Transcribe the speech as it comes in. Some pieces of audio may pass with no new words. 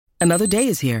Another day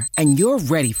is here, and you're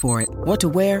ready for it. What to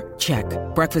wear? Check.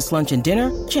 Breakfast, lunch, and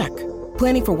dinner? Check.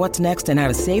 Planning for what's next and how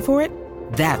to save for it?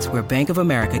 That's where Bank of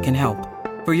America can help.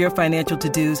 For your financial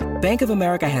to-dos, Bank of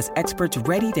America has experts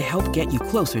ready to help get you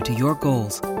closer to your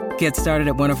goals. Get started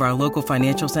at one of our local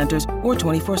financial centers or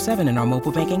 24/7 in our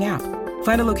mobile banking app.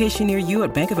 Find a location near you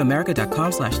at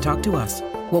bankofamerica.com/talktous.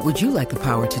 What would you like the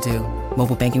power to do?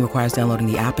 Mobile banking requires downloading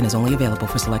the app and is only available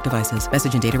for select devices.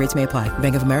 Message and data rates may apply.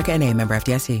 Bank of America N.A., member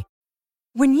FDIC.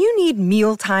 When you need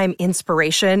mealtime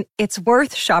inspiration, it's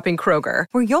worth shopping Kroger,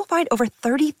 where you'll find over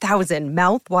 30,000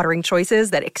 mouth-watering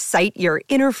choices that excite your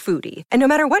inner foodie. And no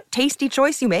matter what tasty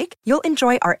choice you make, you'll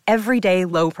enjoy our everyday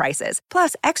low prices,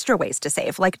 plus extra ways to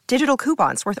save, like digital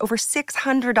coupons worth over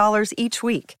 $600 each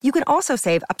week. You can also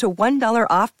save up to $1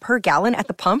 off per gallon at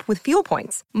the pump with fuel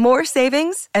points. More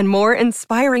savings and more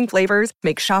inspiring flavors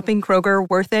make shopping Kroger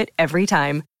worth it every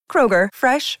time. Kroger,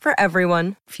 fresh for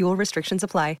everyone. Fuel restrictions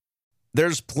apply.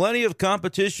 There's plenty of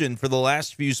competition for the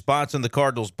last few spots in the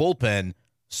Cardinals bullpen.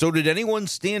 So did anyone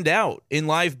stand out in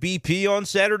live BP on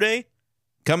Saturday?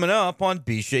 Coming up on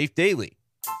B Shafe Daily.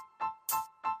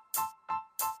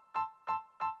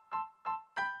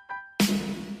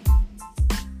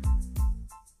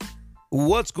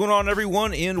 What's going on,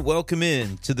 everyone, and welcome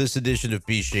in to this edition of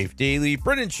B Shafe Daily.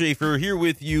 Brendan Schaefer here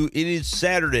with you. It is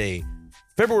Saturday,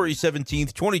 February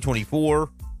 17th, 2024.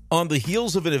 On the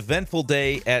heels of an eventful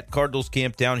day at Cardinals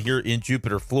camp down here in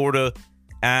Jupiter, Florida,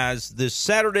 as this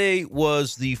Saturday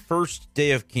was the first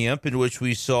day of camp in which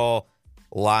we saw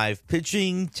live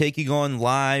pitching taking on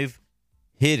live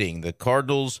hitting. The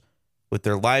Cardinals, with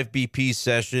their live BP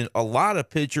session, a lot of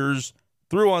pitchers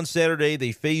threw on Saturday.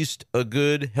 They faced a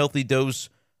good, healthy dose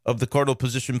of the Cardinal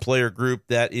position player group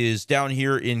that is down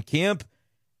here in camp,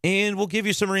 and we'll give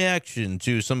you some reaction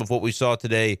to some of what we saw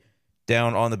today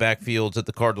down on the backfields at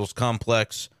the Cardinals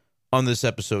complex on this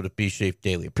episode of B Shafe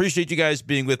Daily. Appreciate you guys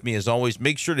being with me as always.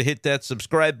 Make sure to hit that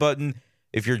subscribe button.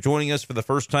 If you're joining us for the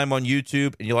first time on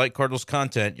YouTube and you like Cardinals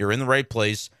content, you're in the right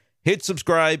place. Hit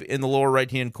subscribe in the lower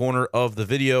right-hand corner of the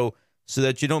video so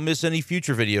that you don't miss any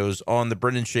future videos on the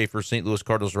Brendan Schaefer St. Louis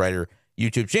Cardinals writer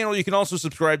YouTube channel. You can also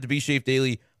subscribe to B Shafe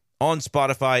Daily on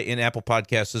Spotify and Apple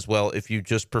Podcasts as well if you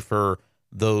just prefer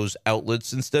those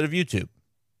outlets instead of YouTube.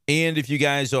 And if you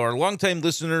guys are longtime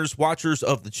listeners, watchers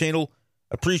of the channel,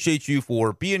 appreciate you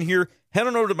for being here. Head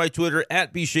on over to my Twitter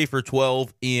at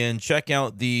bschaefer12 and check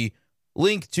out the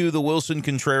link to the Wilson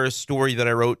Contreras story that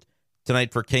I wrote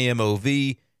tonight for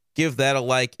KMOV. Give that a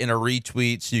like and a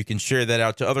retweet so you can share that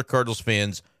out to other Cardinals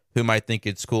fans who might think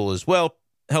it's cool as well.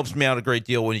 Helps me out a great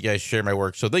deal when you guys share my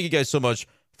work. So thank you guys so much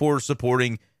for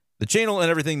supporting the channel and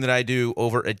everything that I do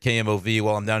over at KMOV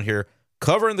while I'm down here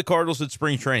covering the Cardinals at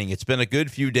spring training. It's been a good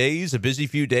few days, a busy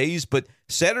few days, but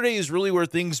Saturday is really where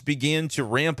things begin to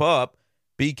ramp up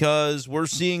because we're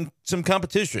seeing some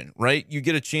competition, right? You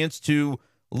get a chance to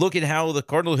look at how the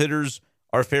Cardinal hitters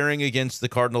are faring against the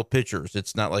Cardinal pitchers.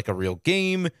 It's not like a real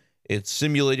game. It's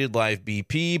simulated live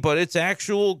BP, but it's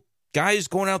actual guys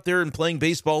going out there and playing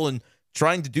baseball and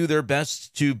trying to do their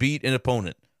best to beat an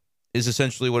opponent is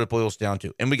essentially what it boils down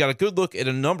to. And we got a good look at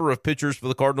a number of pitchers for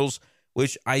the Cardinals,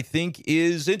 which I think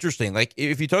is interesting. Like,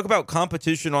 if you talk about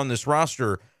competition on this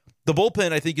roster, the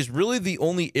bullpen, I think, is really the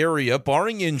only area,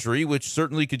 barring injury, which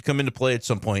certainly could come into play at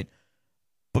some point.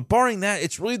 But barring that,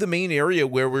 it's really the main area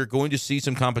where we're going to see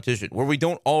some competition, where we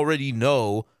don't already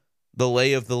know the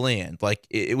lay of the land. Like,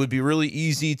 it would be really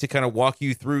easy to kind of walk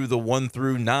you through the 1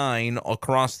 through 9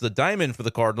 across the diamond for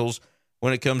the Cardinals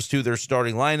when it comes to their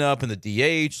starting lineup and the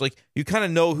DH. Like, you kind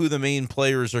of know who the main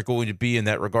players are going to be in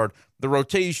that regard. The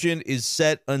rotation is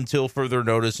set until further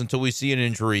notice, until we see an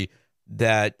injury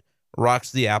that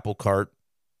rocks the apple cart.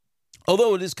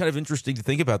 Although it is kind of interesting to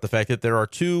think about the fact that there are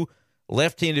two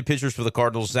left-handed pitchers for the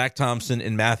Cardinals, Zach Thompson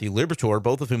and Matthew Liberatore,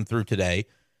 both of whom threw today,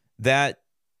 that,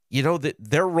 you know, that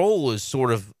their role is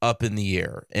sort of up in the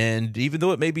air. And even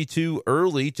though it may be too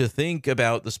early to think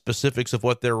about the specifics of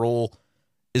what their role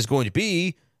is going to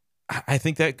be, I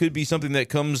think that could be something that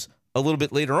comes a little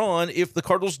bit later on if the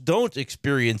Cardinals don't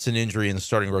experience an injury in the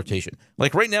starting rotation.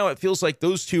 Like right now, it feels like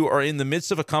those two are in the midst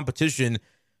of a competition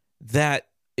that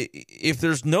if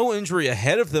there's no injury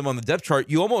ahead of them on the depth chart,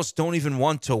 you almost don't even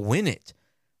want to win it.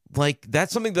 Like,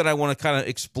 that's something that I want to kind of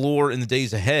explore in the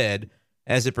days ahead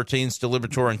as it pertains to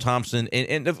Liberatore and Thompson.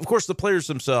 And of course, the players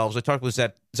themselves. I talked with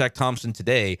Zach Thompson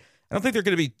today. I don't think they're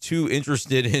going to be too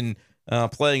interested in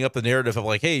playing up the narrative of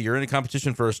like, hey, you're in a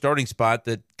competition for a starting spot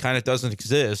that kind of doesn't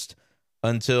exist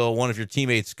until one of your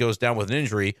teammates goes down with an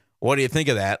injury. What do you think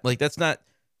of that? Like, that's not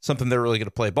something they're really going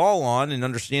to play ball on, and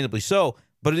understandably so.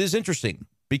 But it is interesting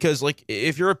because, like,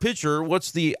 if you're a pitcher,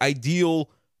 what's the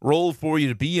ideal role for you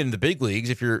to be in the big leagues,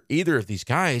 if you're either of these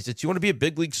guys, it's you want to be a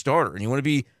big league starter and you want to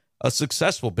be a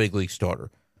successful big league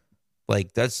starter.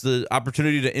 Like, that's the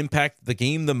opportunity to impact the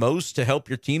game the most, to help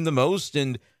your team the most.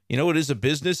 And, you know, it is a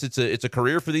business. It's a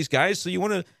career for these guys. So you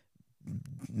want to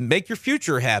make your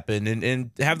future happen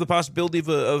and have the possibility of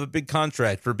a big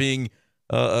contract for being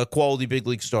a quality big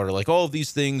league starter. Like, all of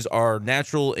these things are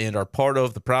natural and are part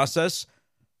of the process.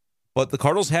 But the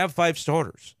Cardinals have 5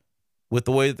 starters with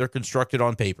the way that they're constructed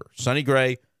on paper. Sonny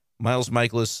Gray, Miles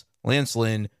Mikolas, Lance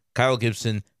Lynn, Kyle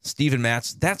Gibson, Steven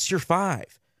Matz. That's your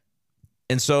 5.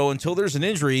 And so until there's an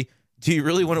injury, do you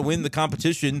really want to win the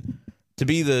competition to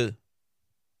be the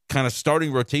kind of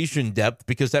starting rotation depth?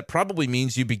 Because that probably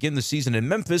means you begin the season in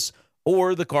Memphis,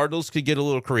 or the Cardinals could get a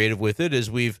little creative with it,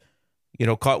 as we've, you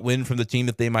know, caught wind from the team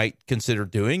that they might consider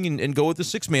doing, and go with the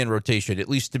 6-man rotation, at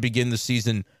least to begin the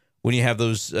season when you have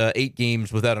those 8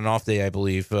 games without an off day, I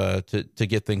believe, to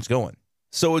get things going.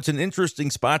 So it's an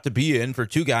interesting spot to be in for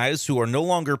 2 guys who are no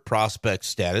longer prospect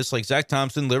status, like Zach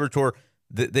Thompson, Liberatore.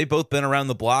 They've both been around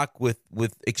the block with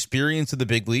experience in the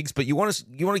big leagues, but you want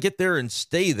to get there and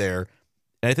stay there.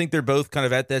 And I think they're both kind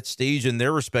of at that stage in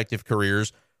their respective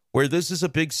careers where this is a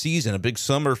big season, a big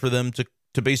summer for them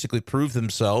to basically prove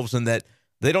themselves, and that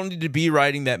they don't need to be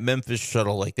riding that Memphis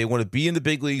shuttle. Like, they want to be in the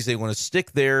big leagues, they want to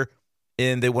stick there,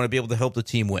 and they want to be able to help the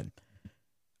team win.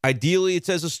 Ideally, it's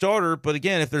as a starter, but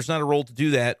again, if there's not a role to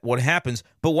do that, what happens?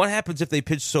 But what happens if they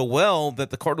pitch so well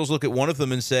that the Cardinals look at one of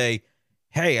them and say,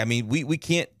 hey, I mean, we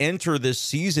can't enter this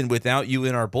season without you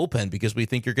in our bullpen because we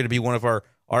think you're going to be one of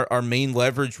our main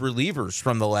leverage relievers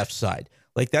from the left side.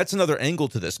 Like, that's another angle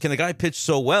to this. Can a guy pitch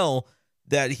so well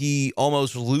that he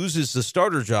almost loses the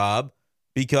starter job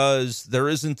because there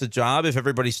isn't a job if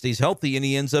everybody stays healthy and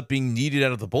he ends up being needed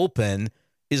out of the bullpen?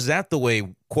 Is that the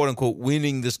way, quote unquote,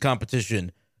 winning this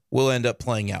competition will end up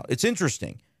playing out? It's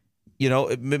interesting. You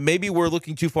know, maybe we're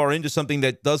looking too far into something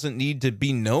that doesn't need to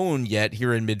be known yet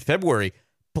here in mid-February.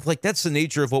 But, like, that's the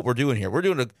nature of what we're doing here. We're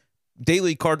doing a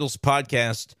daily Cardinals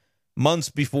podcast months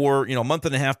before, you know, a month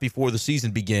and a half before the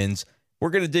season begins. We're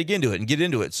going to dig into it and get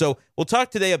into it. So we'll talk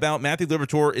today about Matthew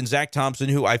Liberatore and Zach Thompson,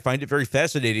 who I find it very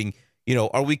fascinating. You know,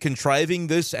 are we contriving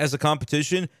this as a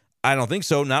competition? I don't think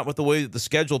so. Not with the way that the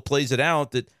schedule plays it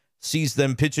out, that sees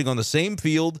them pitching on the same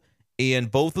field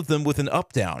and both of them with an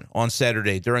up-down on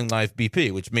Saturday during live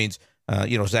BP, which means,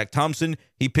 Zach Thompson,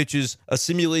 he pitches a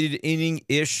simulated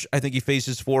inning-ish. I think he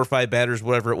faces 4 or 5 batters,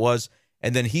 whatever it was,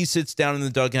 and then he sits down in the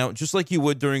dugout just like you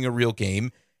would during a real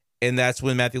game, and that's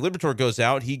when Matthew Liberatore goes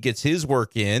out. He gets his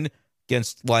work in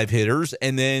against live hitters,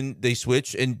 and then they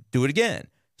switch and do it again.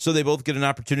 So they both get an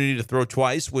opportunity to throw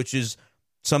twice, which is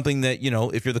something that, you know,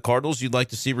 if you're the Cardinals, you'd like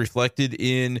to see reflected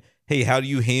in, hey, how do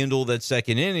you handle that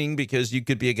second inning? Because you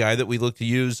could be a guy that we look to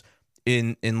use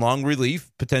in long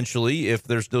relief, potentially, if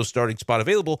there's no starting spot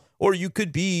available, or you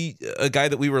could be a guy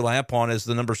that we rely upon as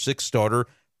the number 6 starter,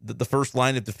 the first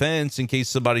line of defense in case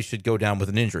somebody should go down with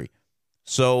an injury.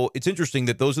 So it's interesting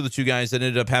that those are the 2 guys that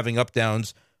ended up having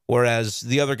up-downs, whereas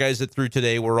the other guys that threw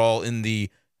today were all in the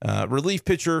relief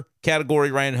pitcher category.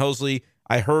 Ryan Helsley,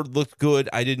 I heard, looked good.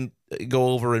 I didn't go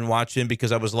over and watch him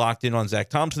because I was locked in on Zach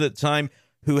Thompson at the time,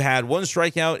 who had 1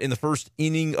 strikeout in the first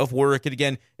inning of work. And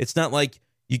again, it's not like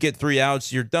you get 3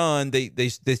 outs, you're done. They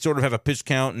sort of have a pitch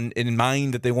count in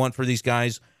mind that they want for these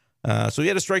guys. So he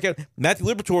had a strikeout. Matthew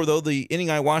Liberatore, though, the inning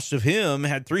I watched of him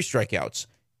had 3 strikeouts.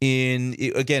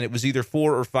 Again, it was either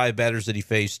 4 or 5 batters that he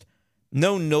faced.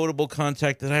 No notable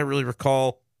contact that I really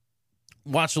recall.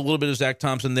 Watched a little bit of Zach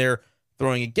Thompson there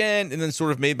throwing again, and then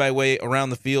sort of made my way around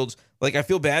the fields. Like, I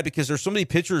feel bad because there's so many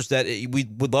pitchers that we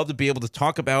would love to be able to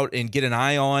talk about and get an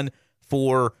eye on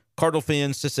for Cardinal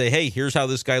fans to say, hey, here's how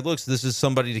this guy looks. This is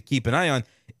somebody to keep an eye on.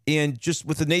 And just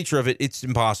with the nature of it, it's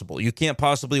impossible. You can't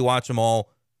possibly watch them all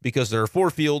because there are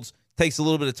 4 fields. It takes a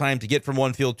little bit of time to get from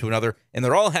one field to another, and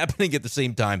they're all happening at the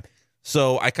same time.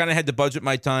 So I kind of had to budget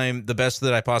my time the best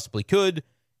that I possibly could,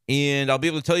 and I'll be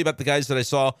able to tell you about the guys that I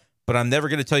saw, but I'm never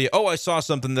going to tell you, oh, I saw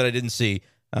something that I didn't see.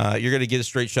 You're going to get a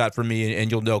straight shot from me,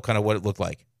 and you'll know kind of what it looked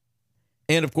like.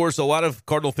 And, of course, a lot of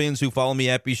Cardinal fans who follow me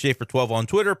at bschaefer12 on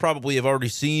Twitter probably have already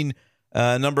seen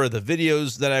a number of the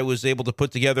videos that I was able to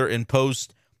put together and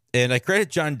post. And I credit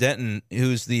John Denton,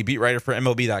 who's the beat writer for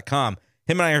MLB.com.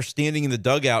 Him and I are standing in the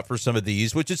dugout for some of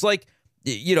these, which is like,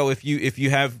 you know, if you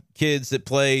have kids that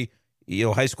play, you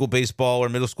know, high school baseball or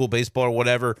middle school baseball or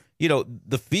whatever, you know,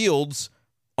 the fields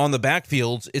on the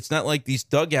backfields, it's not like these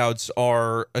dugouts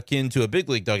are akin to a big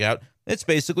league dugout. It's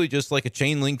basically just like a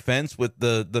chain link fence with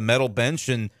the metal bench,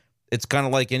 and it's kind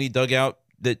of like any dugout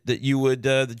that you would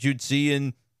that you'd see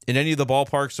in any of the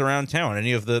ballparks around town,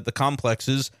 any of the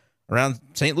complexes around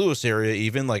St. Louis area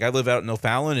even. Like I live out in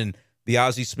O'Fallon and the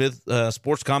Ozzie Smith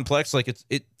Sports Complex. Like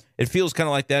it feels kind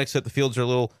of like that, except the fields are a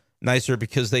little nicer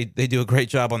because they do a great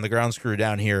job on the ground screw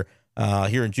down here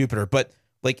in Jupiter. But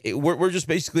like we're just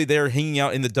basically there hanging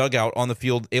out in the dugout on the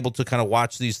field, able to kind of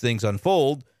watch these things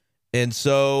unfold. And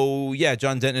so, yeah,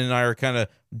 John Denton and I are kind of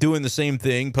doing the same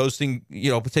thing, posting,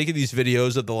 taking these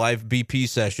videos of the live BP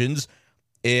sessions.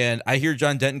 And I hear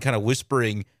John Denton kind of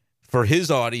whispering for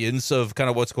his audience of kind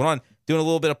of what's going on, doing a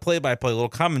little bit of play-by-play, a little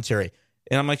commentary.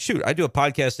 And I'm like, shoot, I do a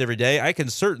podcast every day. I can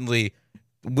certainly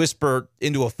whisper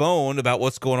into a phone about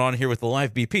what's going on here with the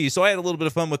live BP. So I had a little bit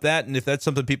of fun with that. And if that's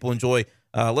something people enjoy,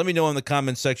 let me know in the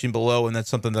comments section below. And that's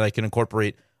something that I can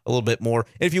incorporate a little bit more.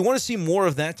 And if you want to see more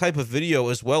of that type of video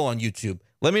as well on YouTube,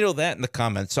 let me know that in the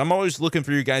comments. I'm always looking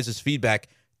for your guys' feedback.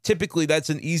 Typically, that's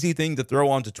an easy thing to throw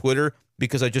onto Twitter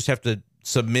because I just have to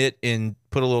submit and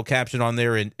put a little caption on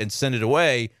there and send it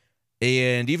away.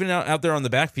 And even out there on the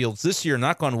backfields this year,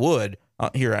 knock on wood,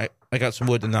 here, I got some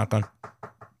wood to knock on.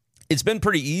 It's been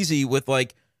pretty easy with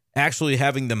like actually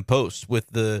having them post with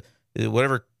the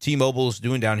whatever T-Mobile is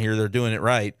doing down here. They're doing it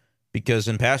right because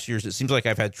in past years, it seems like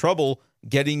I've had trouble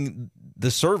getting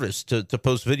the service to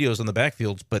post videos on the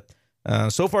backfields, but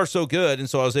so far so good. And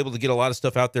so I was able to get a lot of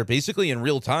stuff out there basically in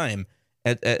real time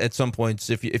at some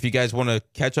points. If you guys want to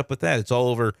catch up with that, it's all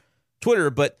over Twitter,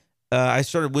 but I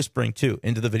started whispering too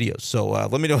into the videos. So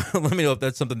let me know if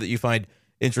that's something that you find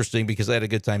interesting because I had a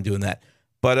good time doing that.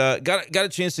 But got a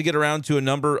chance to get around to a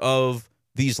number of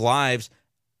these lives.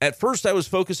 At first I was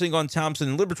focusing on Thompson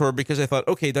and Liberatore because I thought,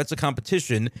 okay, that's a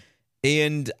competition.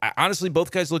 And honestly, both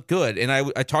guys look good. And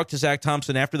I talked to Zach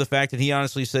Thompson after the fact, and he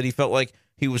honestly said he felt like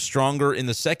he was stronger in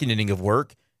the second inning of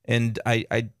work. And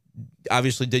I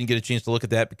obviously didn't get a chance to look at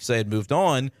that because I had moved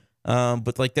on.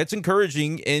 But like that's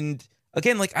encouraging. And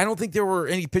again, like I don't think there were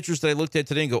any pitchers that I looked at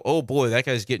today and go, oh boy, that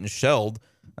guy's getting shelled.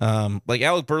 Like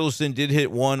Alec Burleson did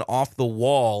hit one off the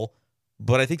wall,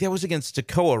 but I think that was against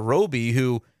Tekoa Roby,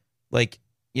 who like,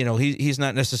 he's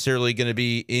not necessarily going to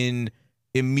be in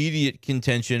immediate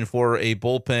contention for a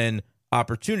bullpen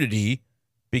opportunity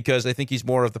because I think he's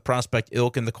more of the prospect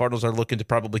ilk, and the Cardinals are looking to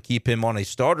probably keep him on a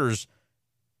starters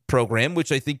program,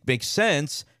 which I think makes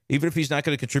sense, even if he's not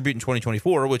going to contribute in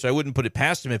 2024, which I wouldn't put it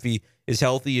past him if he is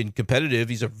healthy and competitive.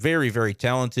 He's a very, very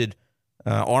talented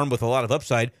arm with a lot of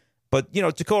upside. But,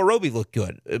 Tekoa Roby looked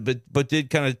good, but did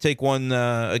kind of take one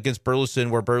against Burleson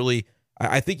where Burley,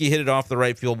 I think he hit it off the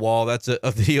right field wall. That's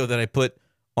a video that I put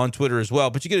on Twitter as well,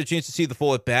 but you get a chance to see the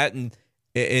full at bat,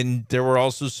 and there were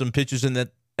also some pitches in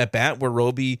that at bat where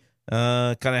Roby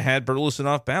kind of had Burleson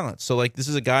off balance. So like this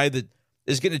is a guy that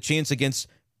is getting a chance against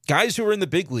guys who are in the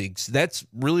big leagues. That's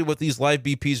really what these live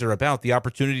BPs are about, the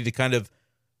opportunity to kind of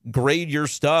grade your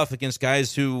stuff against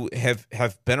guys who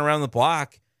have been around the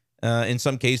block in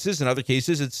some cases. In other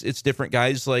cases, it's different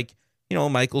guys like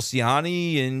Michael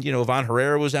Ciani and Ivan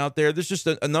Herrera was out there. There's just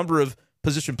a number of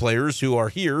position players who are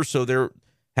here, so they're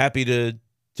happy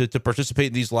to participate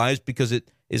in these lives because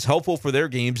it is helpful for their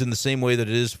games in the same way that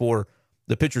it is for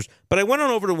the pitchers. But I went on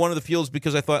over to one of the fields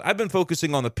because I thought I've been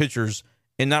focusing on the pitchers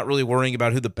and not really worrying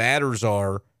about who the batters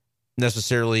are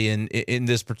necessarily in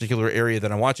this particular area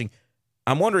that I'm watching.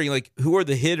 I'm wondering, like, who are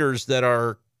the hitters that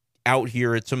are out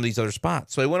here at some of these other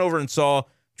spots? So I went over and saw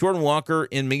Jordan Walker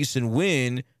and Mason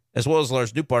Wynn, as well as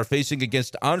Lars Nootbaar, facing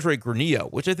against Andre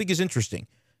Granillo, which I think is interesting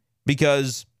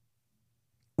because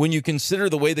when you consider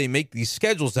the way they make these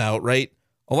schedules out, right,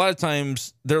 a lot of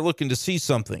times they're looking to see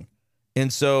something.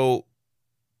 And so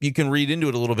you can read into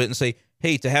it a little bit and say,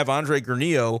 hey, to have Andre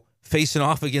Granillo facing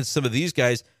off against some of these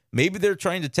guys, maybe they're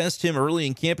trying to test him early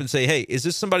in camp and say, hey, is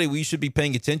this somebody we should be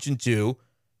paying attention to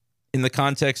in the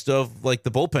context of like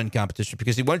the bullpen competition?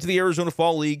 Because he went to the Arizona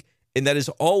Fall League, and that is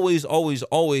always, always,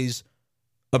 always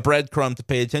a breadcrumb to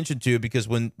pay attention to, because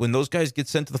when those guys get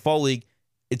sent to the Fall League,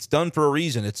 it's done for a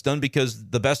reason. It's done because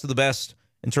the best of the best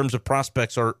in terms of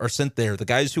prospects are sent there. The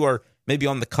guys who are maybe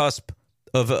on the cusp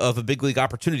of a big league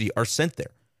opportunity are sent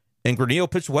there. And Granillo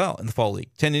pitched well in the Fall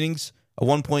League. 10 innings, a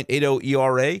 1.80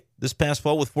 ERA this past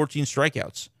fall with 14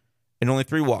 strikeouts and only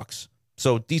 3 walks.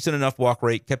 So decent enough walk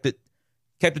rate, kept it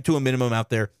to a minimum out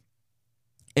there.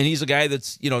 And he's a guy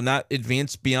that's, not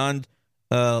advanced beyond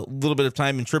a little bit of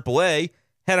time in AAA.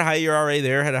 Had a high ERA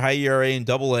there, had a high ERA in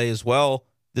AA as well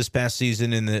this past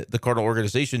season in the Cardinal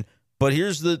organization. But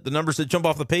here's the numbers that jump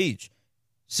off the page.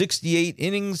 68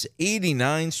 innings,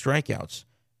 89 strikeouts.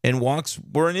 And walks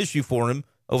were an issue for him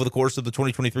over the course of the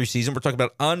 2023 season. We're talking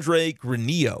about Andre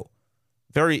Granillo.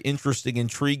 Very interesting,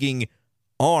 intriguing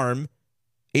arm.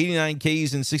 89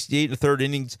 Ks in 68 and a third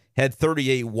innings, had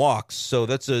 38 walks. So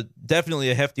that's definitely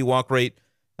a hefty walk rate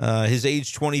his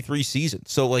age 23 season.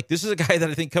 So, like, this is a guy that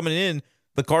I think coming in,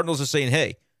 the Cardinals are saying,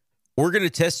 hey, we're going to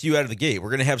test you out of the gate. We're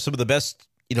going to have some of the best,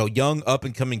 young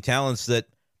up-and-coming talents that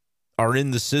are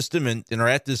in the system and are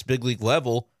at this big league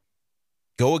level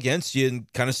go against you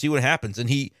and kind of see what happens. And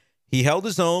he held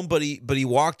his own, but he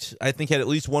walked, I think had at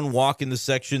least one walk in the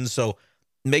section, so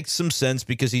it makes some sense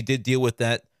because he did deal with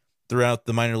that throughout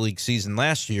the minor league season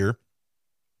last year.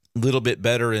 A little bit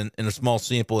better in a small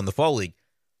sample in the fall league.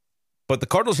 But the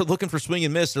Cardinals are looking for swing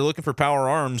and miss. They're looking for power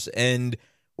arms. And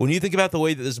when you think about the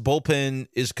way that this bullpen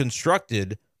is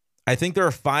constructed, I think there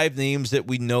are 5 names that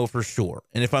we know for sure.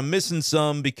 And if I'm missing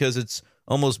some because it's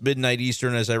almost midnight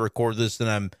Eastern as I record this, then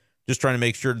I'm just trying to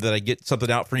make sure that I get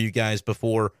something out for you guys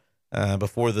before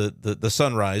the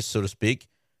sunrise, so to speak.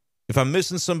 If I'm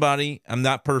missing somebody, I'm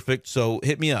not perfect, so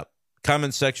hit me up.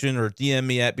 Comment section or DM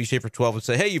me at bshafer12 and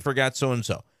say, hey, you forgot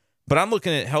so-and-so. But I'm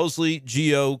looking at Helsley,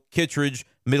 Gio, Kittredge,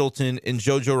 Middleton, and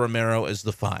JoJo Romero as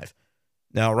the 5.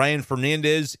 Now, Ryan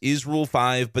Fernandez is Rule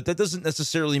 5, but that doesn't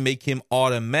necessarily make him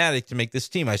automatic to make this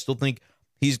team. I still think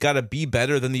he's got to be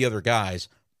better than the other guys.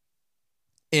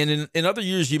 And in other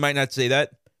years, you might not say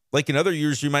that. Like in other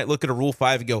years, you might look at a Rule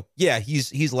 5 and go, yeah,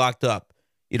 he's locked up.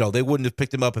 They wouldn't have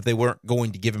picked him up if they weren't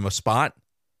going to give him a spot.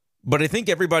 But I think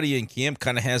everybody in camp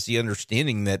kind of has the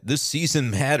understanding that this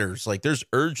season matters. Like, there's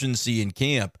urgency in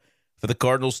camp for the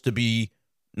Cardinals to be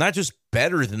not just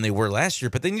better than they were last year,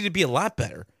 but they need to be a lot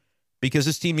better because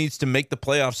this team needs to make the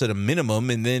playoffs at a minimum,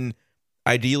 and then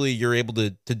ideally you're able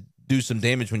to do some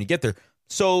damage when you get there.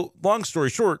 So long story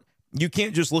short, you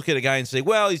can't just look at a guy and say,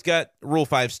 well, he's got Rule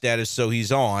 5 status, so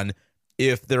he's on,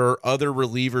 if there are other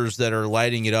relievers that are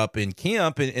lighting it up in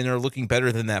camp and are looking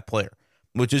better than that player,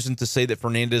 which isn't to say that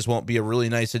Fernandez won't be a really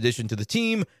nice addition to the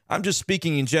team. I'm just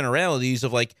speaking in generalities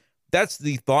of, like, that's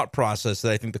the thought process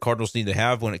that I think the Cardinals need to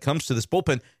have when it comes to this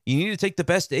bullpen. You need to take the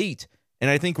best 8. And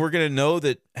I think we're going to know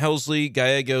that Helsley,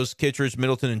 Gallegos, Kittredge,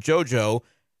 Middleton, and JoJo,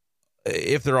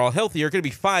 if they're all healthy, are going to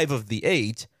be 5 of the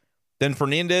 8. Then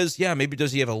Fernandez, yeah, maybe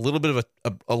does he have a little bit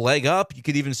of a leg up? You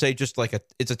could even say just like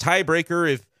it's a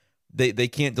tiebreaker. If they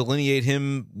can't delineate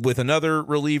him with another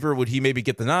reliever, would he maybe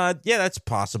get the nod? Yeah, that's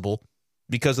possible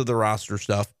because of the roster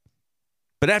stuff.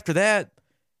 But after that,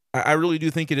 I really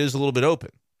do think it is a little bit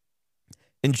open.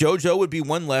 And JoJo would be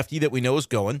one lefty that we know is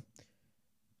going.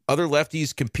 Other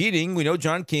lefties competing, we know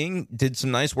John King did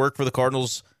some nice work for the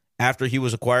Cardinals after he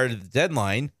was acquired at the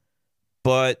deadline.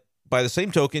 But by the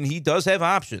same token, he does have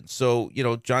options. So,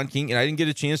 John King, and I didn't get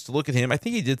a chance to look at him. I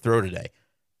think he did throw today,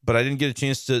 but I didn't get a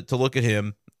chance to look at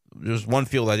him. There's one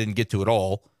field I didn't get to at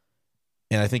all,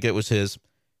 and I think it was his.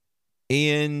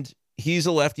 And he's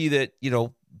a lefty that,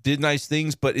 did nice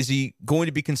things, but is he going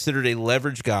to be considered a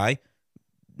leverage guy?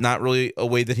 Not really a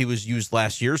way that he was used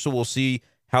last year, so we'll see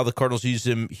how the Cardinals use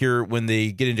him here when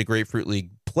they get into Grapefruit League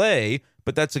play,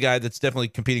 but that's a guy that's definitely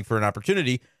competing for an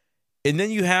opportunity. And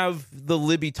then you have the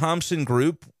Libby Thompson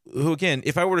group, who, again,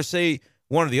 if I were to say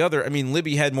one or the other, I mean,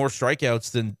 Libby had more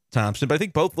strikeouts than Thompson, but I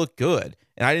think both look good.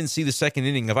 And I didn't see the second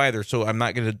inning of either, so I'm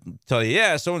not going to tell you,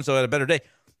 yeah, so-and-so had a better day.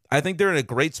 I think they're in a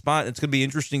great spot, and it's going to be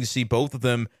interesting to see both of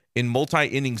them in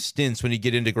multi-inning stints when you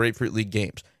get into Grapefruit League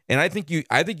games. And I think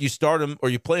you start them or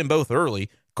you play them both early.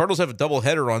 Cardinals have a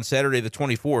doubleheader on Saturday the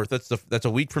 24th. That's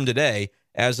a week from today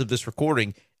as of this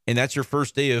recording, and that's your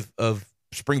first day of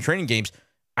spring training games.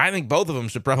 I think both of them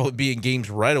should probably be in games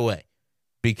right away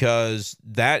because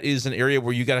that is an area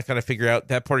where you got to kind of figure out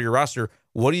that part of your roster.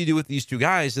 What do you do with these two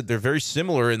guys that they're very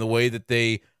similar in the way that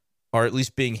they are at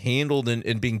least being handled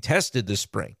and being tested this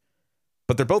spring?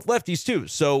 But they're both lefties too.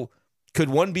 So could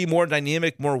one be more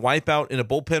dynamic, more wipeout in a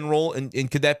bullpen role?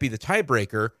 And could that be the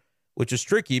tiebreaker, which is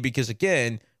tricky because,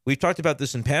 again, we've talked about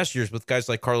this in past years with guys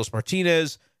like Carlos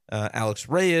Martinez, Alex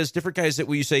Reyes, different guys that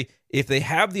you say, if they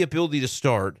have the ability to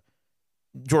start,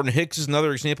 Jordan Hicks is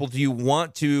another example. Do you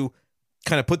want to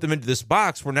kind of put them into this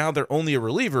box where now they're only a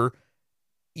reliever?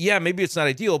 Yeah, maybe it's not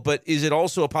ideal, but is it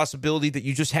also a possibility that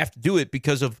you just have to do it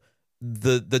because of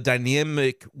the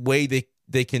dynamic way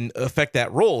they can affect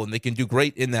that role and they can do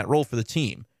great in that role for the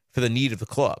team, for the need of the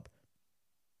club?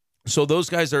 So those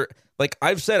guys are, like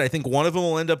I've said, I think one of them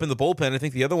will end up in the bullpen. I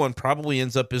think the other one probably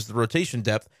ends up as the rotation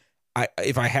depth.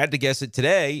 If I had to guess it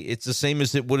today, it's the same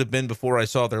as it would have been before I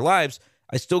saw their lives.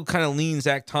 I still kind of lean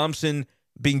Zach Thompson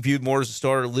being viewed more as a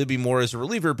starter, Libby more as a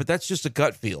reliever, but that's just a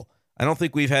gut feel. I don't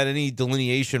think we've had any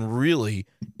delineation really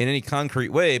in any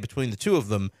concrete way between the two of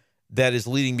them that is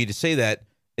leading me to say that,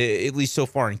 at least so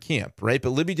far in camp, right? But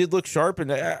Libby did look sharp,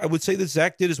 and I would say that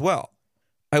Zach did as well.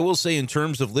 I will say in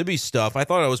terms of Libby's stuff, I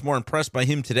thought I was more impressed by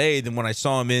him today than when I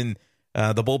saw him in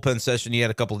the bullpen session he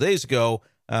had a couple of days ago.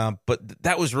 But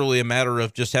that was really a matter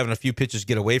of just having a few pitches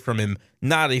get away from him,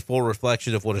 not a full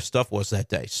reflection of what his stuff was that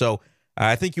day. So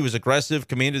I think he was aggressive,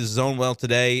 commanded his zone well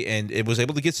today, and it was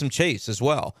able to get some chase as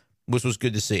well, which was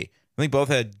good to see. I think both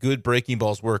had good breaking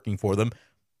balls working for them.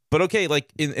 But okay,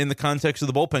 like in the context of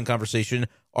the bullpen conversation,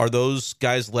 are those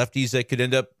guys lefties that could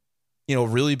end up,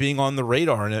 really being on the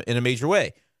radar in a major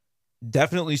way?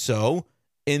 Definitely so.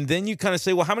 And then you kind of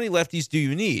say, well, how many lefties do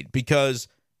you need? Because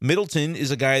Middleton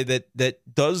is a guy that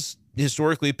does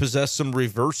historically possess some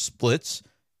reverse splits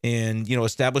and,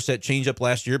 established that changeup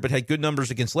last year, but had good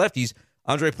numbers against lefties.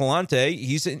 Andre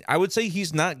Pallante, I would say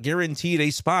he's not guaranteed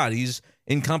a spot. He's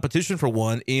in competition for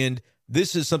one, and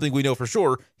this is something we know for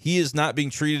sure. He is not being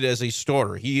treated as a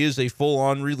starter. He is a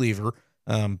full-on reliever.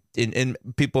 And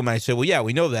people might say, well, yeah,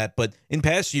 we know that. But in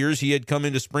past years, he had come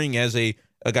into spring as a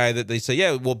guy that they say,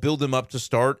 yeah, we'll build him up to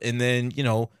start and then,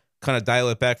 kind of dial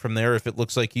it back from there if it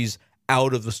looks like he's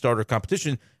out of the starter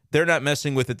competition. They're not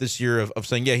messing with it this year of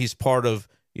saying, yeah, he's part of,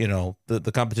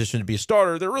 the competition to be a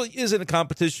starter. There really isn't a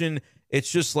competition. It's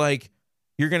just like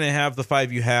you're going to have the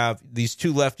five you have. These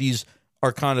two lefties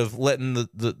are kind of letting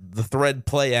the thread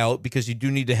play out because you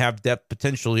do need to have depth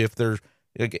potentially if there's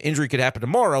injury could happen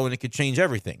tomorrow and it could change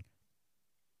everything.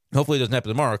 Hopefully it doesn't happen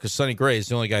tomorrow because Sonny Gray is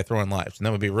the only guy throwing lives, and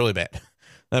that would be really bad.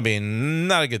 That'd be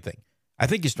not a good thing. I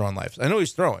think he's throwing lives. I know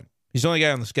he's throwing. He's the only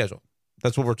guy on the schedule.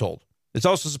 That's what we're told. It's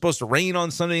also supposed to rain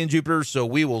on Sunday in Jupiter, so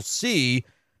we will see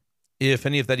if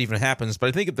any of that even happens. But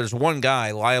I think if there's one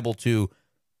guy liable to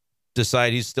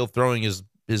decide he's still throwing his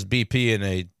BP in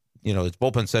a his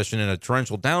bullpen session in a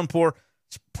torrential downpour,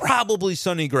 it's probably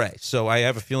Sonny Gray. So I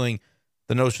have a feeling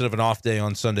the notion of an off day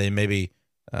on Sunday maybe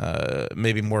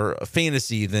more a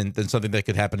fantasy than something that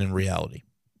could happen in reality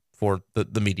for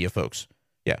the media folks.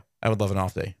 Yeah, I would love an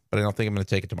off day, but I don't think I'm going to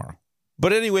take it tomorrow.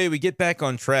 But anyway, we get back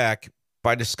on track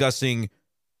by discussing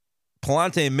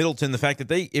Pallante and Middleton, the fact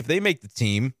that if they make the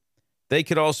team, they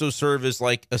could also serve as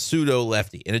like a pseudo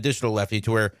lefty, an additional lefty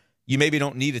to where you maybe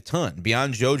don't need a ton.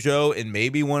 Beyond JoJo and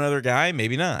maybe one other guy,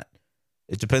 maybe not.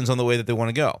 It depends on the way that they want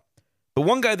to go. But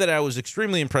one guy that I was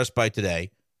extremely impressed by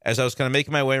today, as I was kind of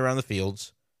making my way around the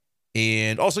fields,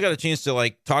 and also got a chance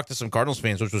to talk to some Cardinals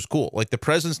fans, which was cool. Like the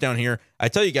presence down here, I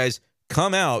tell you guys,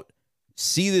 come out,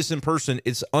 see this in person.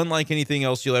 It's unlike anything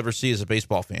else you'll ever see as a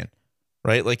baseball fan,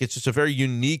 right? Like it's just a very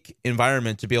unique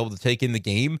environment to be able to take in the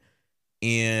game,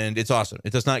 and it's awesome.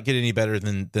 It does not get any better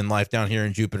than life down here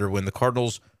in Jupiter when the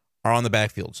Cardinals are on the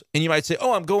backfields. And you might say,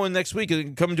 oh, I'm going next week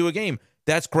and come to a game.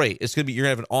 That's great. You're going to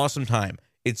have an awesome time.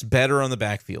 It's better on the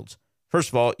backfields. First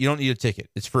of all, you don't need a ticket.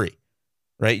 It's free,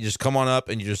 right? You just come on up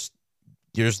and you're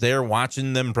just there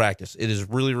watching them practice. It is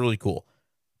really, really cool.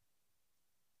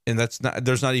 And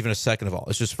there's not even a second of all.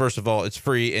 It's just, first of all, it's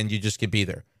free and you just can be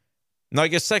there. Now, I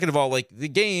guess second of all, the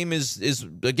game is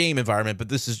a game environment, but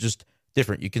this is just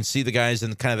different. You can see the guys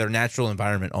in kind of their natural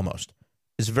environment almost.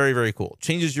 It's very, very cool.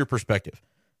 Changes your perspective.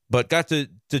 But got to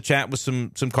chat with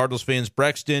some Cardinals fans.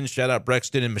 Brexton, shout out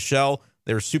Brexton and Michelle.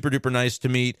 They were super duper nice to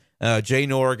meet. Jay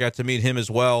Nor, got to meet him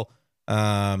as well.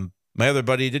 My other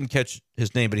buddy, didn't catch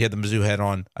his name, but he had the Mizzou hat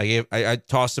on. I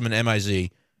tossed him an MIZ,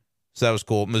 so that was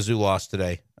cool. Mizzou lost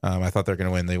today. I thought they were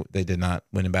going to win. They did not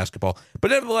win in basketball.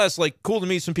 But nevertheless, cool to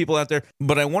meet some people out there.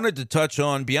 But I wanted to touch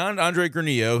on, beyond Andre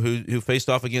Granillo, who faced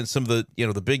off against some of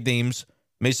the big names,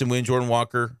 Mason Wynn, Jordan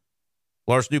Walker,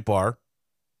 Lars Nootbaar.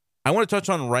 I want to touch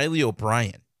on Riley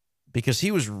O'Brien because he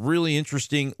was really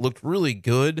interesting, looked really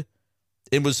good,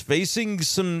 and was facing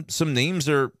some names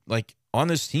that are on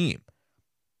this team.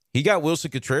 He got Wilson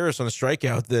Contreras on a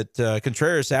strikeout that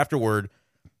Contreras afterward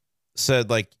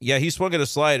said, yeah, he swung at a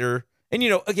slider. And,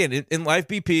 again, in live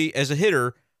BP, as a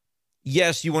hitter,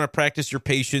 yes, you want to practice your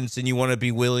patience and you want to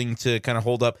be willing to kind of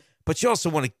hold up, but you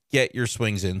also want to get your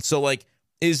swings in. So,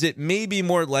 is it maybe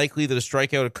more likely that a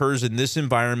strikeout occurs in this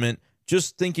environment,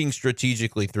 just thinking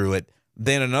strategically through it,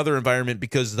 than another environment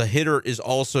because the hitter is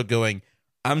also going,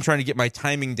 I'm trying to get my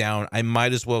timing down. I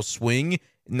might as well swing,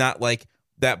 not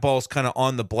that ball's kind of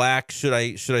on the black. Should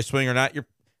I swing or not?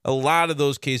 A lot of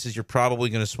those cases, you're probably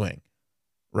going to swing,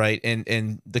 right?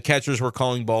 And the catchers were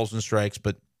calling balls and strikes,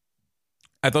 but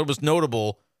I thought it was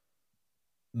notable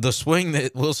the swing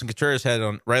that Wilson Contreras had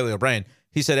on Riley O'Brien.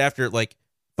 He said after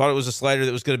thought it was a slider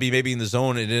that was going to be maybe in the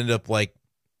zone. It ended up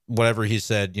whatever he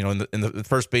said, in the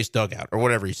first base dugout or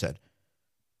whatever he said.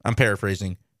 I'm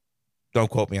paraphrasing. Don't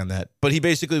quote me on that. But he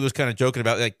basically was kind of joking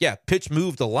about pitch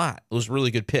moved a lot. It was a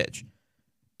really good pitch.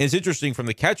 And it's interesting from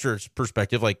the catcher's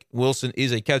perspective, Wilson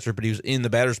is a catcher, but he was in the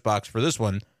batter's box for this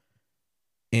one.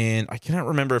 And I cannot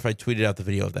remember if I tweeted out the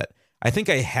video of that. I think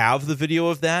I have the video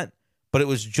of that, but it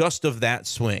was just of that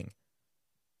swing.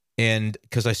 And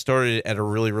because I started at a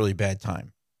really, really bad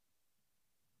time.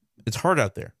 It's hard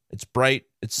out there. It's bright.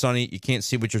 It's sunny. You can't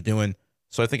see what you're doing.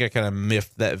 So I think I kind of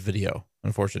miffed that video,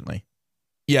 unfortunately.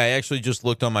 Yeah, I actually just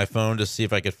looked on my phone to see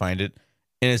if I could find it.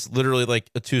 And it's literally like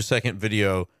a 2-second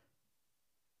video.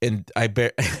 And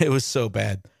it was so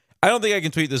bad. I don't think I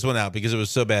can tweet this one out because it was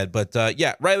so bad. But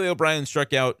yeah, Riley O'Brien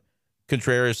struck out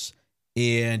Contreras.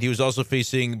 And he was also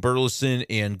facing Burleson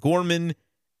and Gorman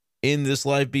in this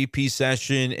live BP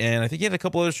session. And I think he had a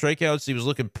couple other strikeouts. He was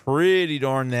looking pretty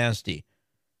darn nasty.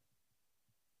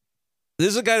 This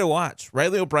is a guy to watch.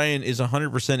 Riley O'Brien is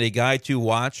 100% a guy to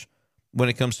watch when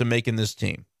it comes to making this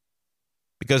team.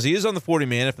 Because he is on the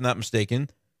 40-man, if I'm not mistaken.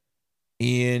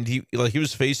 And he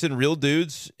was facing real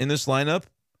dudes in this lineup.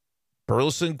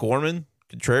 Burleson, Gorman,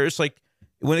 Contreras. Like,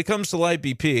 when it comes to live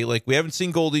BP, like, we haven't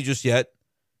seen Goldie just yet.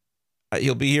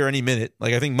 He'll be here any minute.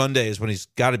 Like, I think Monday is when he's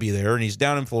got to be there, and he's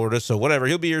down in Florida, so whatever.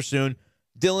 He'll be here soon.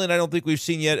 Dylan, I don't think we've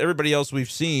seen yet. Everybody else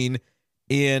we've seen.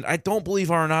 And I don't believe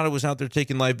Arenado was out there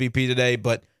taking live BP today,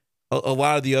 but a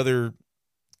lot of the other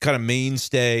kind of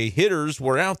mainstay hitters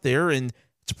were out there, and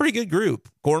it's a pretty good group.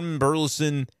 Gorman,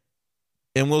 Burleson,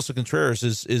 and Wilson Contreras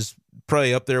is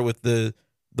probably up there with the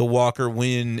Walker,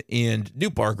 Wynn, and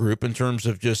Nootbaar group in terms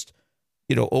of just,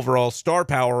 overall star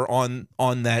power on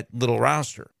that little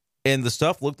roster. And the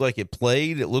stuff looked like it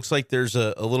played. It looks like there's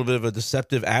a little bit of a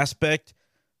deceptive aspect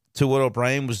to what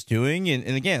O'Brien was doing.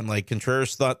 And again, like,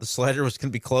 Contreras thought the slider was going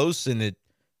to be close, and it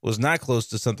was not close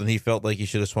to something he felt like he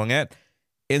should have swung at.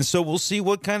 And so we'll see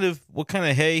what kind of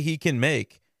hay he can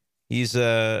make. He's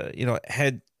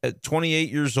had at 28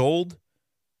 years old,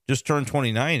 just turned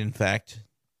 29, in fact,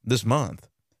 this month.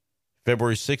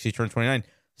 February 6th, he turned 29.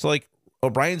 So, like,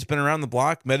 O'Brien's been around the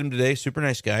block, met him today, super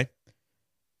nice guy.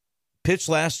 Pitched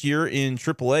last year in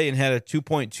AAA and had a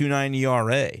 2.29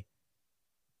 ERA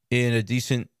in a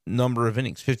decent number of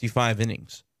innings, 55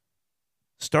 innings.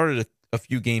 Started a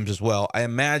few games as well. I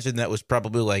imagine that was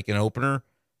probably like an opener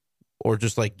or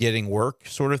just like getting work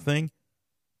sort of thing.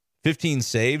 15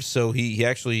 saves, so he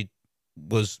actually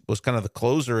was kind of the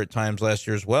closer at times last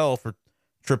year as well for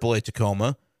AAA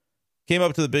Tacoma. Came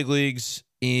up to the big leagues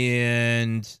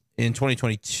and in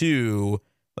 2022,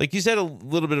 like, he's had a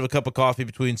little bit of a cup of coffee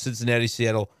between Cincinnati,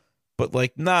 Seattle, but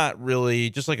like not really,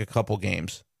 just like a couple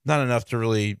games. Not enough to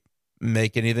really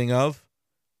make anything of.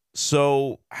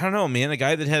 So, I don't know, man. A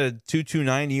guy that had a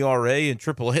 2.29 ERA in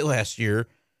AAA last year,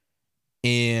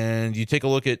 and you take a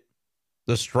look at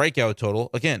the strikeout total.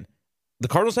 Again, the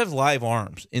Cardinals have live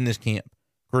arms in this camp.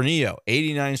 Granillo,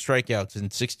 89 strikeouts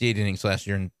in 68 innings last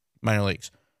year in minor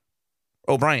leagues.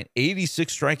 O'Brien,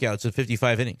 86 strikeouts in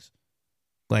 55 innings.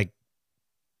 Like,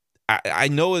 I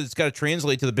know it's got to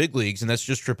translate to the big leagues, and that's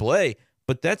just AAA,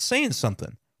 but that's saying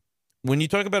something. When you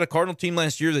talk about a Cardinal team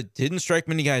last year that didn't strike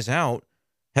many guys out,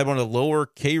 had one of the lower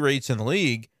K rates in the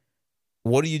league,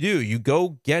 what do? You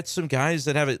go get some guys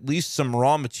that have at least some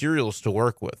raw materials to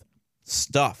work with.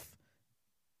 Stuff.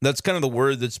 That's kind of the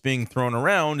word that's being thrown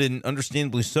around, and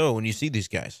understandably so when you see these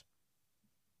guys.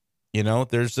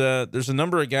 There's a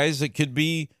number of guys that could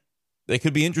be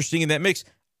interesting in that mix.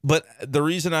 But the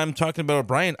reason I'm talking about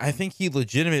O'Brien, I think he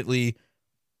legitimately,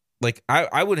 like,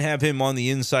 I would have him on the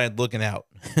inside looking out,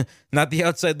 not the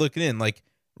outside looking in. Like,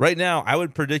 right now, I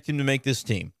would predict him to make this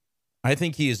team. I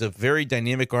think he is a very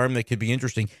dynamic arm that could be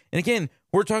interesting. And again,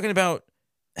 we're talking about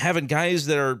having guys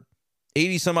that are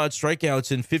 80-some-odd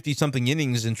strikeouts in 50-something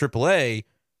innings in AAA,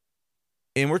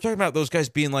 and we're talking about those guys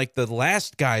being like the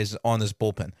last guys on this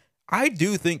bullpen. I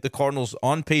do think the Cardinals,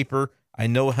 on paper, I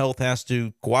know health has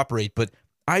to cooperate, but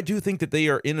I do think that they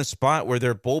are in a spot where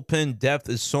their bullpen depth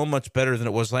is so much better than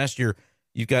it was last year.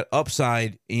 You've got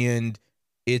upside, and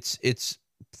it's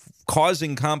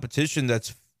causing competition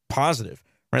that's positive,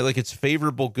 right? Like, it's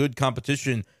favorable, good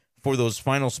competition for those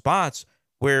final spots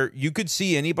where you could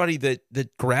see anybody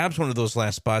that grabs one of those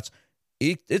last spots.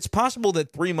 It's possible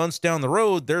that 3 months down the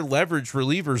road, they're leverage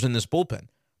relievers in this bullpen.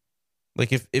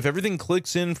 Like, if everything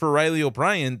clicks in for Riley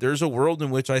O'Brien, there's a world in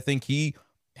which I think he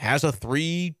has a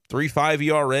 3.35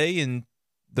 ERA in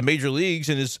the major leagues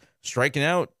and is striking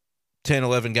out 10,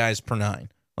 11 guys per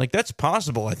nine. Like, that's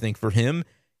possible, I think, for him.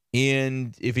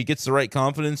 And if he gets the right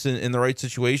confidence in the right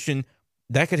situation,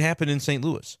 that could happen in St.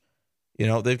 Louis.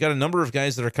 They've got a number of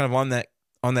guys that are kind of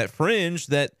on that fringe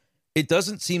that it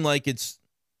doesn't seem like it's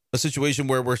a situation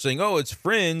where we're saying, oh, it's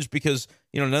fringe because,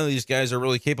 none of these guys are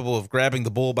really capable of grabbing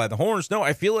the bull by the horns. No,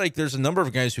 I feel like there's a number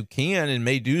of guys who can and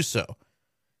may do so.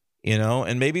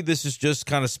 And maybe this is just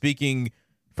kind of speaking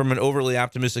from an overly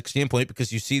optimistic standpoint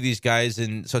because you see these guys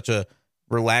in such a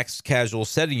relaxed, casual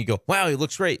setting. You go, wow, he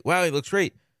looks great. Wow, he looks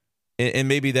great. And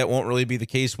maybe that won't really be the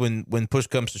case when push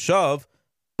comes to shove.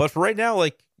 But for right now,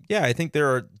 like, yeah, I think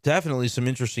there are definitely some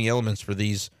interesting elements for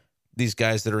these these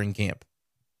guys that are in camp.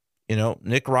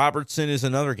 Nick Robertson is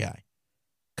another guy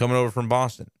coming over from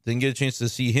Boston. Didn't get a chance to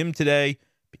see him today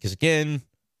because, again,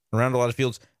 around a lot of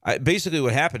fields. Basically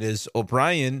what happened is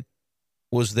O'Brien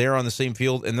was there on the same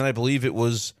field, and then I believe it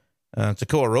was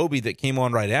Tekoa Roby that came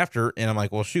on right after, and I'm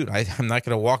like, well, shoot, I'm not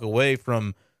going to walk away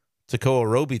from Tekoa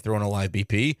Roby throwing a live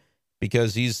BP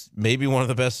because he's maybe one of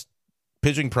the best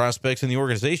pitching prospects in the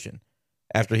organization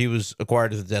after he was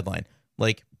acquired at the deadline.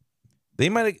 Like, they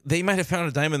might have found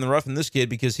a diamond in the rough in this kid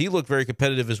because he looked very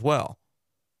competitive as well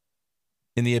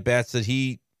in the at-bats that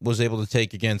he was able to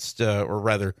take against, or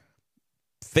rather,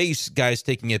 face guys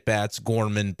taking at-bats,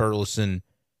 Gorman, Burleson,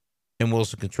 and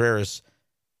Wilson Contreras.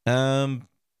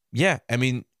 Yeah, I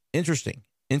mean,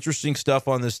 interesting stuff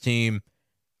on this team.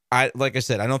 Like I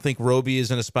said, I don't think Roby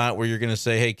is in a spot where you're going to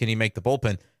say, hey, can he make the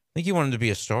bullpen? I think you want him to be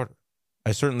a starter.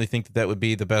 I certainly think that would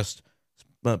be the best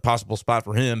possible spot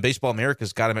for him. Baseball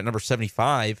America's got him at number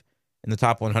 75 in the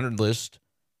top 100 list.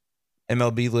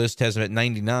 MLB list has him at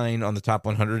 99 on the top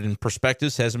 100, and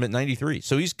Prospectus has him at 93.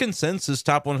 So he's consensus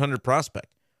top 100 prospect.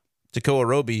 Tekoa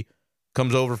Roby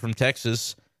comes over from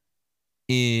Texas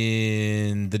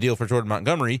in the deal for Jordan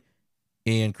Montgomery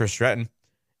and Chris Stratton.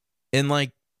 And,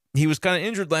 like, he was kind of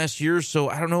injured last year, so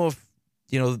I don't know if,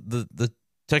 the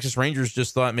Texas Rangers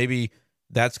just thought maybe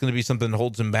that's going to be something that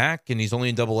holds him back, and he's only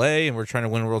in Double-A, and we're trying to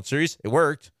win a World Series. It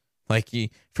worked. Like,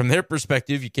 from their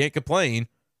perspective, you can't complain.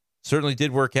 Certainly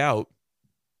did work out.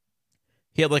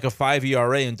 He had like a 5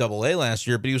 ERA in Double-A last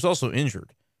year, but he was also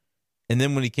injured. And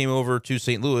then when he came over to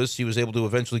St. Louis, he was able to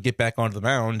eventually get back onto the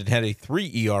mound and had a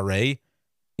 3 ERA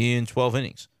in 12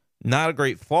 innings. Not a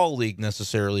great fall league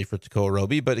necessarily for Tekoa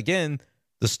Roby, but again,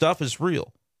 the stuff is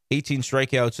real. 18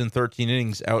 strikeouts in 13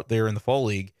 innings out there in the fall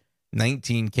league,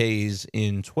 19 Ks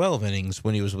in 12 innings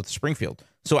when he was with Springfield.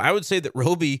 So I would say that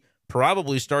Roby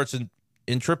probably starts in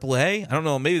AAA. I don't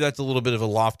know, maybe that's a little bit of a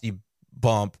lofty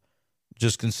bump,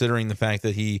 just considering the fact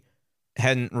that he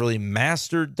hadn't really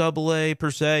mastered Double-A per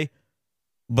se.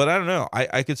 But I don't know.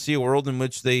 I could see a world in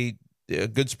which a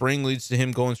good spring leads to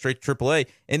him going straight to AAA,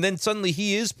 and then suddenly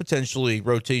he is potentially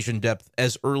rotation depth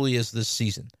as early as this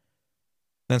season.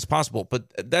 That's possible.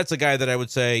 But that's a guy that I would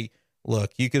say,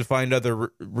 look, you could find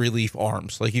other relief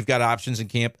arms. Like, you've got options in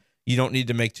camp. You don't need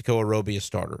to make Tekoa Roby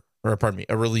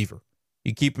a reliever.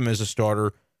 You keep him as a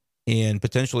starter, and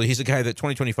potentially he's a guy that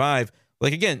 2025,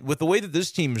 like, again, with the way that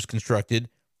this team is constructed,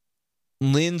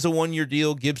 Lynn's a 1-year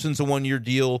deal, Gibson's a 1-year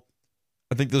deal.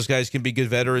 I think those guys can be good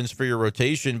veterans for your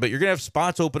rotation, but you're going to have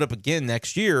spots open up again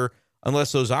next year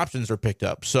unless those options are picked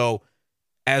up. So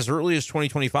as early as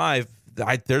 2025,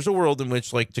 there's a world in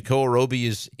which, like, Tekoa Roby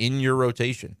is in your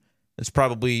rotation. It's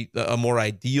probably a more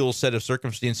ideal set of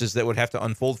circumstances that would have to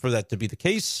unfold for that to be the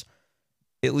case.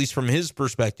 At least from his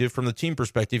perspective, from the team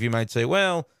perspective, you might say,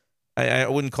 well, I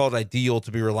wouldn't call it ideal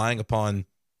to be relying upon,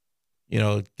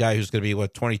 a guy who's going to be,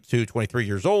 22, 23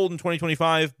 years old in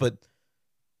 2025, but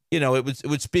it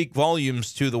would speak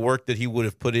volumes to the work that he would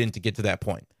have put in to get to that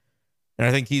point. And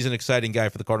I think he's an exciting guy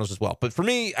for the Cardinals as well. But for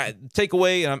me,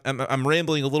 takeaway, I'm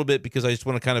rambling a little bit because I just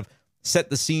want to kind of set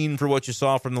the scene for what you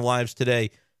saw from the lives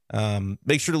today.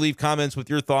 Make sure to leave comments with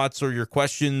your thoughts or your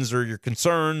questions or your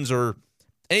concerns or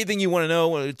anything you want to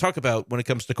know, talk about when it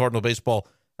comes to Cardinal baseball.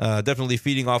 Definitely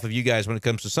feeding off of you guys when it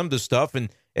comes to some of this stuff. And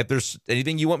if there's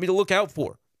anything you want me to look out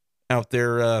for out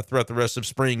there throughout the rest of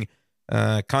spring,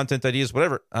 content ideas,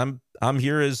 whatever, I'm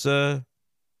here as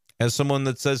someone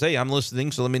that says, hey, I'm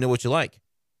listening, so let me know what you like.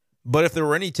 But if there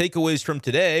were any takeaways from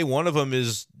today, one of them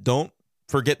is don't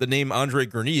forget the name Andre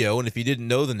Granillo. And if you didn't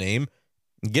know the name,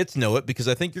 get to know it, because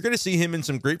I think you're going to see him in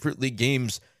some Grapefruit League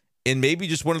games, and maybe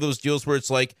just one of those deals where it's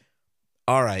like,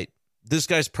 all right, this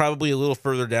guy's probably a little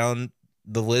further down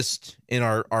the list in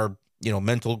our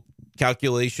mental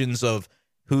calculations of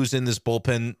who's in this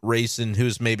bullpen race and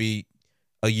who's maybe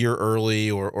a year early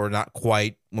or not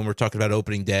quite when we're talking about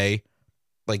opening day,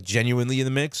 like genuinely in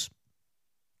the mix.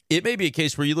 It may be a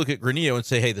case where you look at Granillo and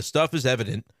say, hey, the stuff is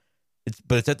evident,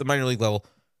 but it's at the minor league level.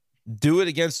 Do it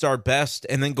against our best,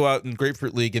 and then go out in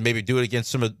Grapefruit League and maybe do it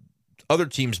against some of other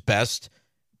teams' best,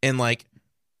 and like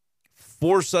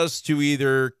force us to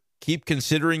either keep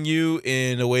considering you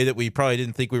in a way that we probably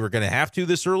didn't think we were going to have to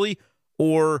this early,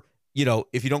 or,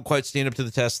 if you don't quite stand up to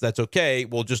the test, that's okay.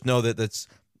 We'll just know that that's,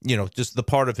 just the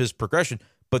part of his progression.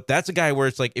 But that's a guy where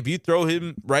it's like, if you throw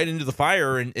him right into the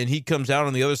fire and he comes out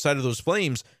on the other side of those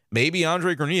flames, maybe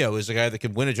Andre Granillo is a guy that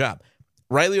could win a job.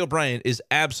 Riley O'Brien is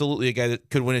absolutely a guy that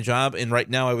could win a job. And right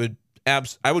now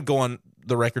I would go on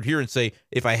the record here and say,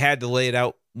 if I had to lay it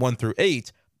out 1 through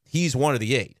 8, he's one of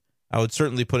the 8. I would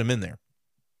certainly put him in there.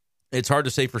 It's hard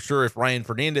to say for sure if Ryan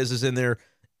Fernandez is in there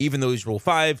even though he's Rule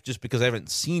 5, just because I haven't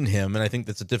seen him, and I think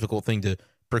that's a difficult thing to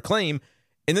proclaim.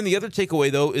 And then the other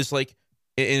takeaway, though, is like,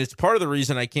 and it's part of the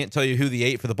reason I can't tell you who the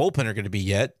 8 for the bullpen are going to be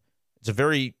yet. It's a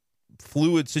very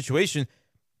fluid situation.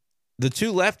 The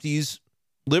two lefties,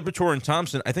 Liberatore and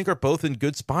Thompson, I think are both in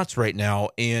good spots right now,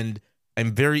 and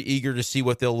I'm very eager to see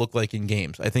what they'll look like in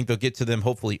games. I think they'll get to them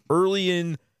hopefully early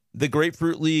in the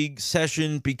Grapefruit League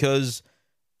session, because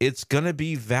it's going to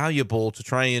be valuable to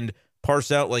try and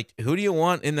parse out, like, who do you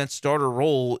want in that starter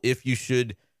role if you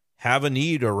should have a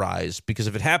need arise? Because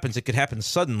if it happens, it could happen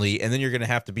suddenly, and then you're going to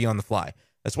have to be on the fly.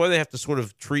 That's why they have to sort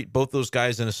of treat both those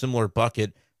guys in a similar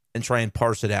bucket and try and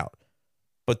parse it out.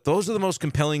 But those are the most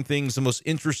compelling things, the most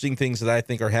interesting things that I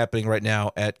think are happening right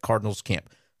now at Cardinals camp.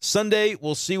 Sunday,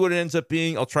 we'll see what it ends up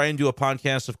being. I'll try and do a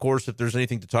podcast, of course, if there's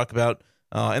anything to talk about,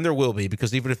 and there will be,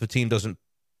 because even if the team doesn't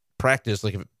practice,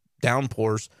 like if it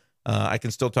downpours, I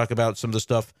can still talk about some of the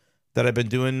stuff that I've been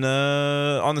doing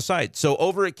on the site. So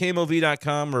over at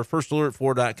KMOV.com or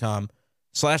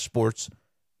FirstAlertFor.com/sports,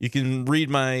 you can read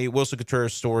my Wilson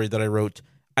Contreras story that I wrote.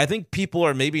 I think people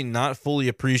are maybe not fully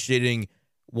appreciating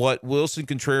what Wilson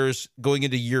Contreras going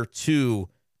into year 2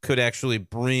 could actually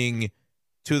bring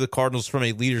to the Cardinals from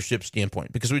a leadership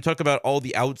standpoint. Because we talk about all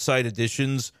the outside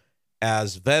additions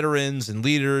as veterans and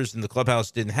leaders, and the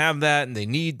clubhouse didn't have that, and they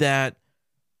need that.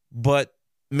 But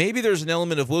maybe there's an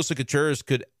element of Wilson Contreras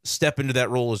could step into that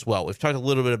role as well. We've talked a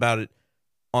little bit about it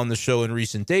on the show in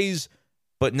recent days,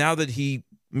 but now that he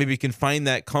maybe can find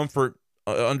that comfort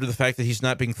under the fact that he's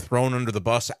not being thrown under the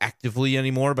bus actively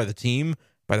anymore by the team,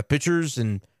 by the pitchers,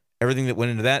 and everything that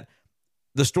went into that.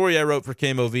 The story I wrote for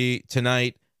KMOV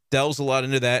tonight delves a lot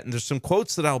into that, and there's some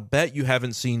quotes that I'll bet you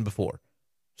haven't seen before.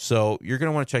 So you're going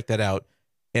to want to check that out,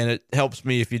 and it helps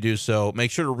me if you do so.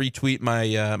 Make sure to retweet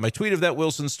my my tweet of that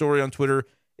Wilson story on Twitter.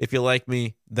 If you like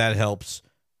me, that helps.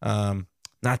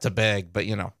 Not to beg, but,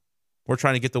 we're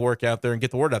trying to get the work out there and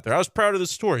get the word out there. I was proud of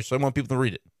this story, so I want people to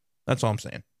read it. That's all I'm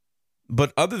saying.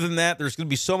 But other than that, there's going to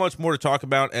be so much more to talk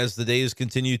about as the days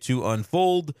continue to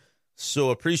unfold.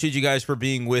 So appreciate you guys for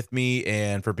being with me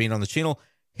and for being on the channel.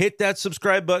 Hit that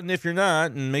subscribe button if you're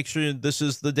not, and make sure this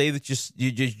is the day that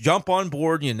you just jump on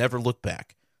board and you never look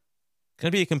back.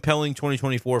 Going to be a compelling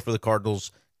 2024 for the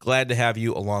Cardinals. Glad to have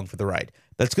you along for the ride.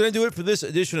 That's going to do it for this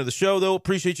edition of the show, though.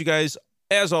 Appreciate you guys,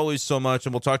 as always, so much,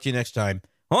 and we'll talk to you next time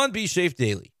on Be Safe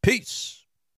Daily. Peace.